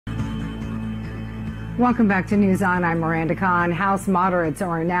Welcome back to News On. I'm Miranda Khan. House moderates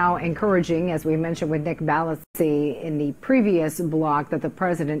are now encouraging, as we mentioned with Nick Ballasy in the previous block, that the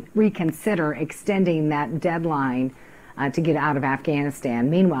president reconsider extending that deadline to get out of Afghanistan.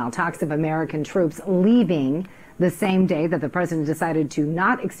 Meanwhile, talks of American troops leaving the same day that the president decided to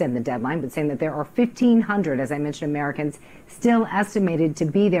not extend the deadline, but saying that there are 1,500, as I mentioned, Americans still estimated to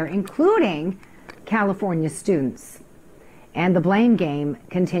be there, including California students. And the blame game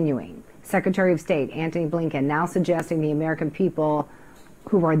continuing. Secretary of State Antony Blinken now suggesting the American people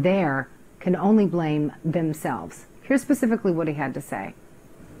who are there can only blame themselves. Here's specifically what he had to say.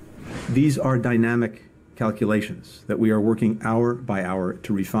 These are dynamic calculations that we are working hour by hour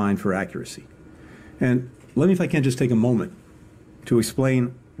to refine for accuracy. And let me, if I can, just take a moment to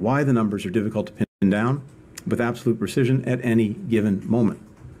explain why the numbers are difficult to pin down with absolute precision at any given moment.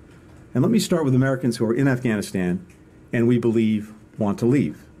 And let me start with Americans who are in Afghanistan and we believe want to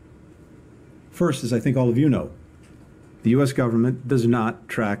leave. First, as I think all of you know, the U.S. government does not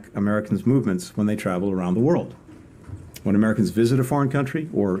track Americans' movements when they travel around the world. When Americans visit a foreign country,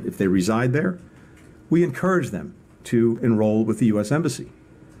 or if they reside there, we encourage them to enroll with the U.S. Embassy.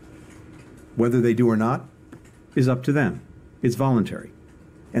 Whether they do or not is up to them. It's voluntary.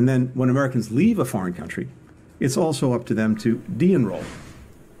 And then when Americans leave a foreign country, it's also up to them to de-enroll.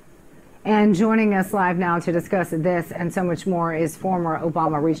 And joining us live now to discuss this and so much more is former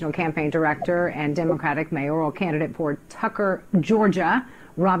Obama Regional Campaign Director and Democratic mayoral candidate for Tucker, Georgia,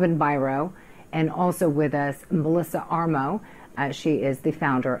 Robin Biro, and also with us, Melissa Armo. She is the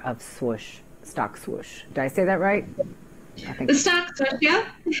founder of Swoosh, Stock Swoosh. Did I say that right? The Stock Swoosh, yeah.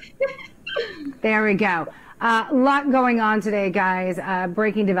 There we go. A lot going on today, guys.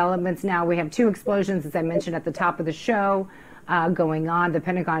 Breaking developments now. We have two explosions, as I mentioned at the top of the show, going on. The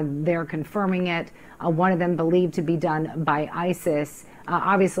Pentagon, they're confirming it. One of them believed to be done by ISIS.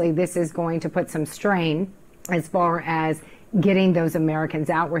 Obviously, this is going to put some strain as far as getting those Americans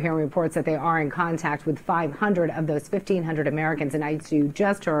out. We're hearing reports that they are in contact with 500 of those 1,500 Americans. And as you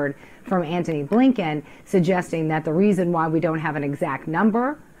just heard from Antony Blinken suggesting that the reason why we don't have an exact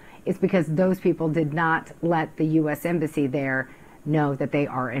number is because those people did not let the U.S. Embassy there know that they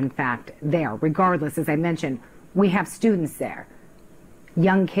are in fact there. Regardless, as I mentioned, we have students there,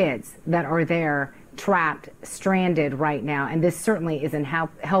 young kids that are there, trapped, stranded right now, and this certainly isn't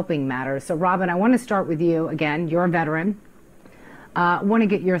helping matters. So, Robin, I want to start with you again. You're a veteran. Want to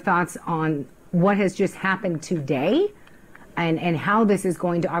get your thoughts on what has just happened today and how this is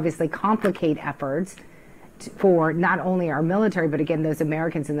going to obviously complicate efforts for not only our military, but again, those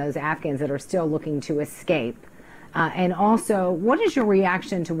Americans and those Afghans that are still looking to escape. And also, what is your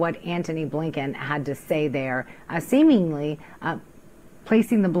reaction to what Antony Blinken had to say there, seemingly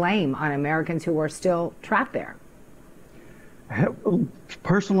placing the blame on Americans who are still trapped there?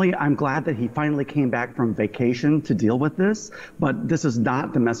 Personally, I'm glad that he finally came back from vacation to deal with this, but this is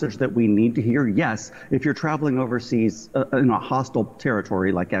not the message that we need to hear. Yes, if you're traveling overseas in a hostile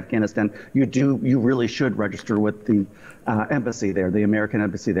territory like Afghanistan, you really should register with the embassy there, the American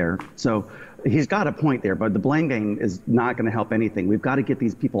embassy there. So he's got a point there, but the blame game is not going to help anything. We've got to get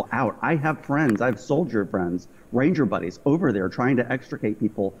these people out. I have friends, I have soldier friends, Ranger buddies over there trying to extricate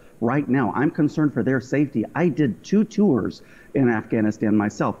people right now. I'm concerned for their safety. I did 2 tours in Afghanistan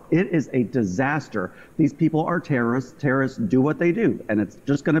myself. It is a disaster. These people are terrorists. Terrorists do what they do, and it's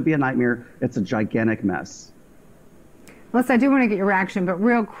just going to be a nightmare. It's a gigantic mess. Melissa, I do want to get your reaction, but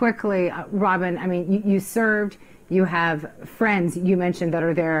real quickly, Robin, I mean, you served, you have friends you mentioned that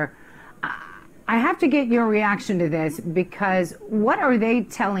are there. I have to get your reaction to this, because what are they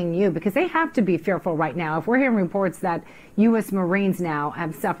telling you? Because they have to be fearful right now. If we're hearing reports that U.S. Marines now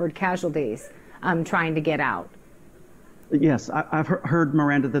have suffered casualties trying to get out. Yes, I've heard,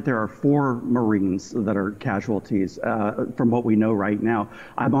 Miranda, that there are 4 Marines that are casualties from what we know right now.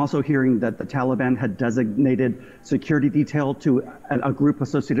 I'm also hearing that the Taliban had designated security detail to a group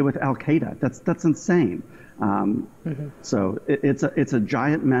associated with Al-Qaeda. That's insane. So it's a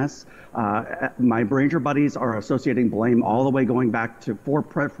giant mess. My Ranger buddies are associating blame all the way going back to 4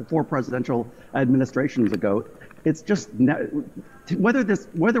 presidential administrations ago. It's just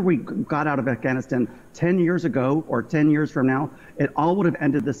whether we got out of Afghanistan 10 years ago or 10 years from now, it all would have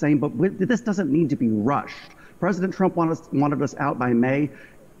ended the same. But this doesn't need to be rushed. President Trump wanted us out by May.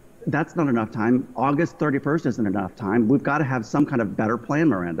 That's not enough time. August 31st isn't enough time. We've got to have some kind of better plan,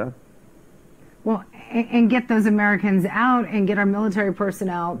 Miranda. Well, and get those Americans out and get our military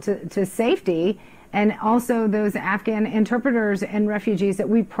personnel to safety, and also those Afghan interpreters and refugees that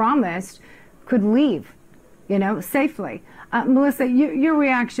we promised could leave, safely. Melissa, your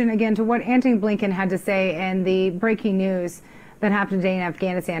reaction again to what Antony Blinken had to say and the breaking news that happened today in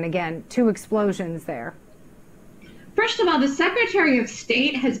Afghanistan. Again, 2 explosions there. First of all, the Secretary of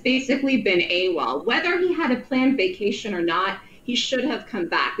State has basically been AWOL. Whether he had a planned vacation or not, he should have come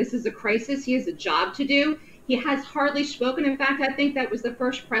back. This is a crisis. He has a job to do. He has hardly spoken. In fact, I think that was the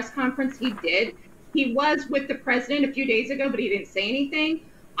first press conference he did. He was with the president a few days ago, but he didn't say anything.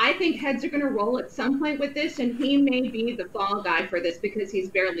 I think heads are going to roll at some point with this, and he may be the fall guy for this because he's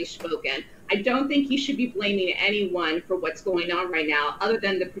barely spoken. I don't think he should be blaming anyone for what's going on right now, other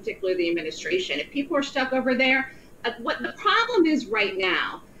than particularly the administration. If people are stuck over there, what the problem is right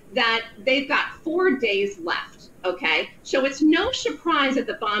now, that they've got 4 days left, okay? So it's no surprise that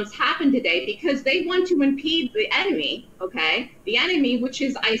the bombs happened today because they want to impede the enemy, okay? The enemy, which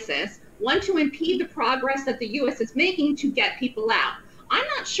is ISIS, want to impede the progress that the U.S. is making to get people out. I'm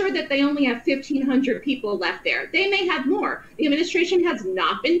not sure that they only have 1,500 people left there. They may have more. The administration has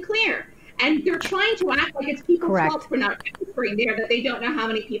not been clear. And they're trying to act like it's people's fault for not registering there, that they don't know how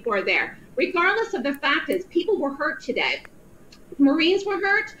many people are there. Regardless of the fact is, people were hurt today. Marines were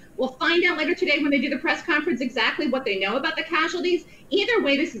hurt. We'll find out later today when they do the press conference exactly what they know about the casualties. Either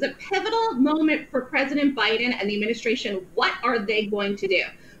way, this is a pivotal moment for President Biden and the administration. What are they going to do?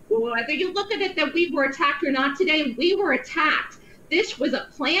 Well, whether you look at it that we were attacked or not today, we were attacked. This was a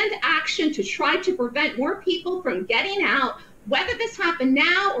planned action to try to prevent more people from getting out. Whether this happened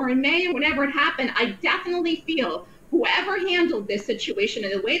now or in May or whenever it happened, I definitely feel whoever handled this situation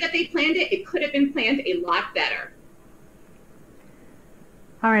and the way that they planned it, it could have been planned a lot better.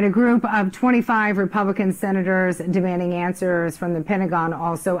 All right, a group of 25 Republican senators demanding answers from the Pentagon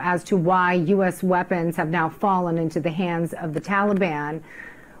also as to why U.S. weapons have now fallen into the hands of the Taliban.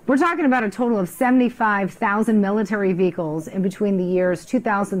 We're talking about a total of 75,000 military vehicles in between the years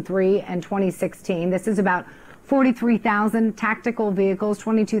 2003 and 2016. This is about 43,000 tactical vehicles,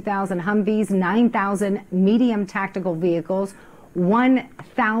 22,000 Humvees, 9,000 medium tactical vehicles,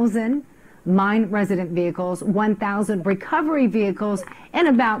 1,000 mine resident vehicles, 1,000 recovery vehicles, and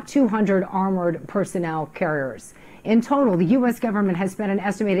about 200 armored personnel carriers. In total, the U.S. government has spent an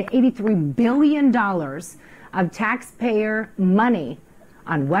estimated $83 billion of taxpayer money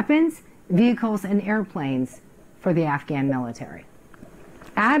on weapons, vehicles, and airplanes for the Afghan military.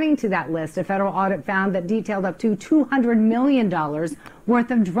 Adding to that list, a federal audit found that detailed up to $200 million worth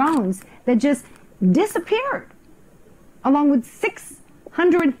of drones that just disappeared, along with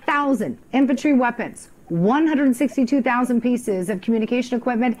 600,000 infantry weapons, 162,000 pieces of communication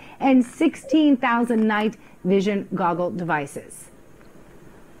equipment, and 16,000 night vision goggle devices.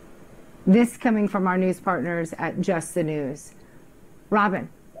 This coming from our news partners at Just the News. Robin,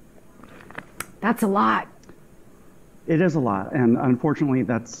 that's a lot. It is a lot, and unfortunately,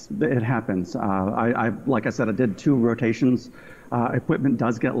 it happens. Like I said, I did 2 rotations. Equipment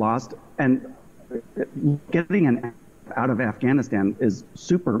does get lost, and getting an out of Afghanistan is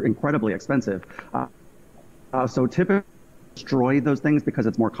incredibly expensive. So typically destroy those things because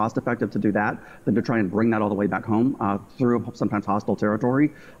it's more cost effective to do that than to try and bring that all the way back home through sometimes hostile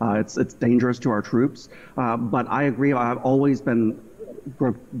territory. It's dangerous to our troops. But I agree. I've always been.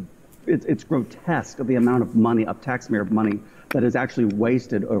 It's grotesque the amount of money, of taxpayer money, that is actually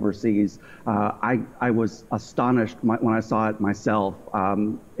wasted overseas. I was astonished when I saw it myself.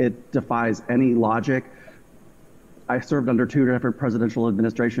 It defies any logic. I served under 2 different presidential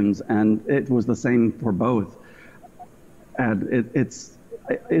administrations, and it was the same for both. And it's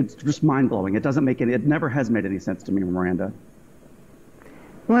just mind-blowing. It doesn't make it never has made any sense to me, Miranda.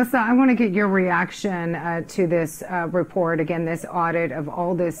 Melissa, I want to get your reaction to this report. Again, this audit of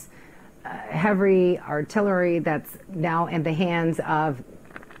all this heavy artillery that's now in the hands of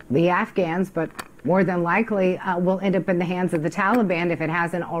the Afghans, but more than likely will end up in the hands of the Taliban if it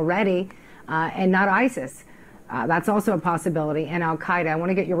hasn't already, and not ISIS. That's also a possibility, and Al-Qaeda. I want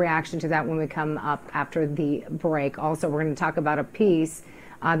to get your reaction to that when we come up after the break. Also, we're going to talk about a piece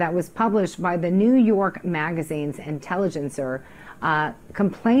that was published by the New York Magazine's Intelligencer,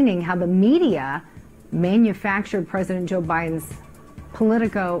 complaining how the media manufactured President Joe Biden's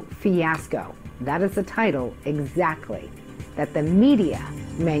Politico fiasco. That is the title exactly, that the media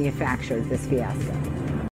manufactured this fiasco.